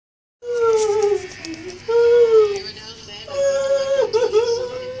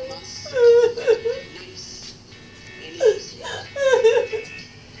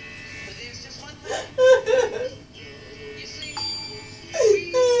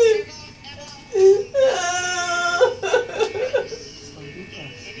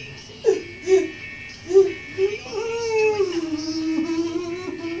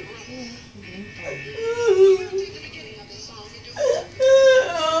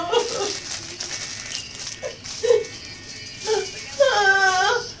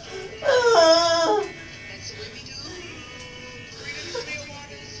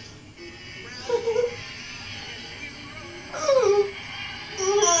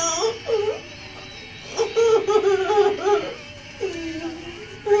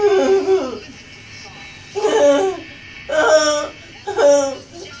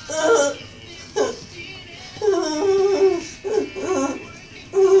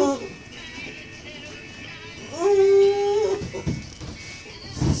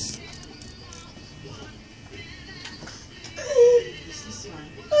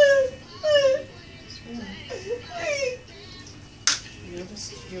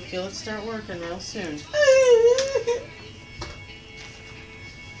You'll feel it start working real soon.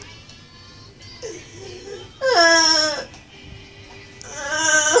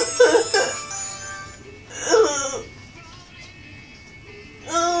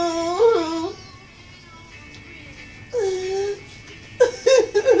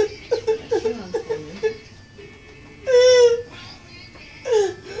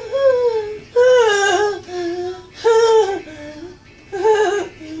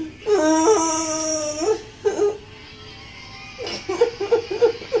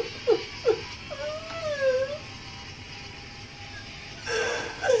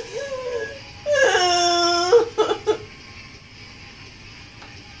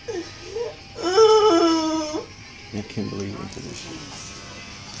 I can't believe you did this shit.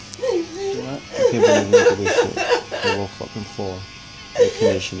 What? I can't believe you did this shit. The whole fucking floor. Air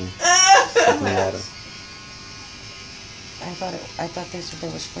conditioning. Fucking water. I thought there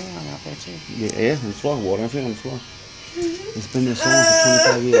was freon out there too. Yeah, air on the floor. Water and everything on the floor. It's been there so long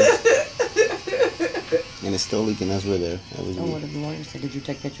for 25 years. And it's still leaking as we're there. Oh, what did the lawyer say? Did you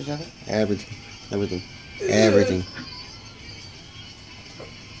take pictures of it? Everything. Everything. Everything.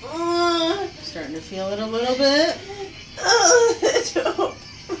 Starting to feel it a little bit? So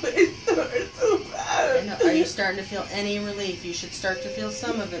bad. I know. Are you starting to feel any relief? You should start to feel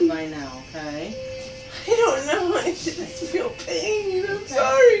some of it by now, okay? I don't know. I just feel pain. I'm Okay.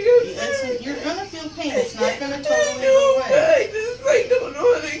 sorry. You're gonna feel pain. It's not gonna totally I go know, but away. I don't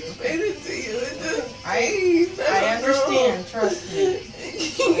know how to explain it to you. It's just pain. I understand. Trust me.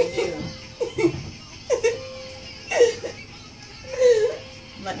 I do.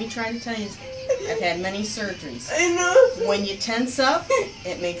 Let me try to tell you, I've had many surgeries. I know. When you tense up,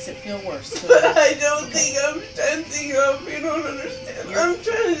 it makes it feel worse. So But I don't think I'm tensing up. You don't understand. I'm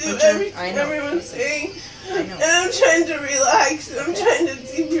trying to do everything everyone's saying. I know. And I'm trying to relax. I'm trying to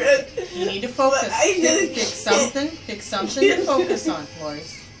deep breath. You need to focus. But I just Pick something. Pick something to focus on,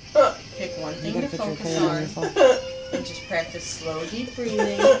 Loris. Pick one thing to focus on, and just practice slow, deep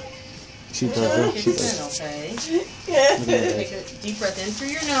breathing. She does it. She It's does. in, okay? Yeah. Take a deep breath in through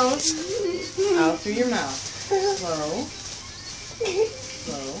your nose, out through your mouth. Slow.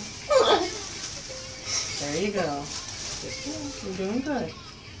 Slow. There you go. You're doing good.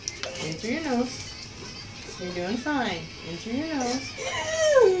 In through your nose. You're doing fine. In through your nose.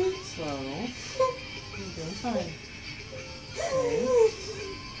 Slow. You're doing fine. Okay.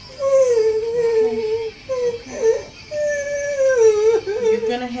 Okay. You're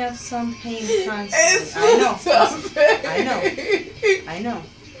gonna have some pain constantly. I know. I know.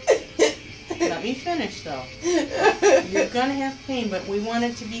 Let me finish though. You're gonna have pain, but we want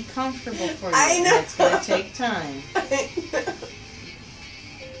it to be comfortable for you. I know. It's gonna take time.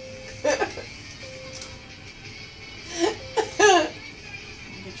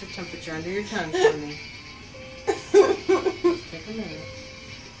 Get your temperature under your tongue for me. Take a minute.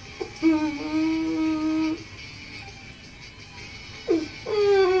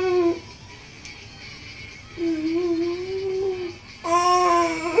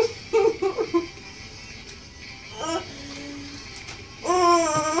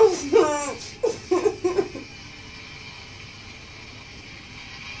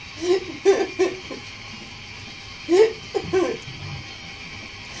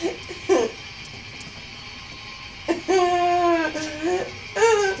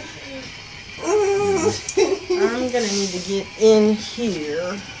 I'm gonna need to get in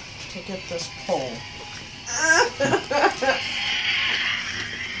here to get this pole.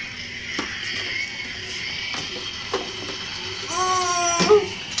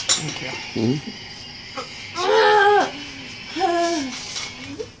 Thank you.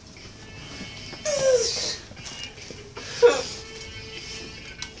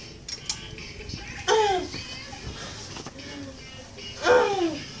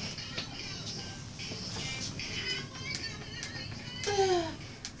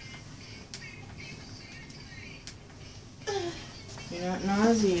 You're not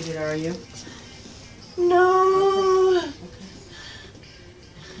nauseated, are you? No.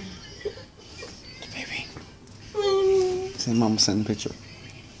 Baby. Say mom sent a picture.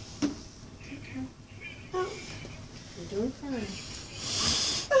 You're doing fine.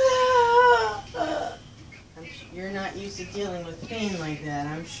 You're not used to dealing with pain like that,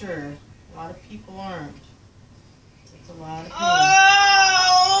 I'm sure. A lot of people aren't. It's a lot of pain.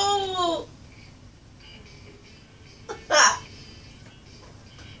 Oh!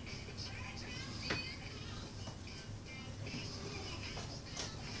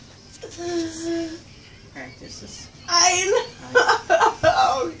 Practice this. I know.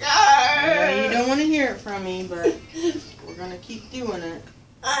 Oh, God. I know you don't want to hear it from me, but we're gonna keep doing it.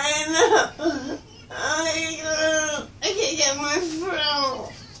 I know. I can't get my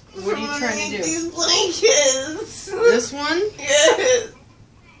throat. What are you trying to do? These blankets. This one? Yes.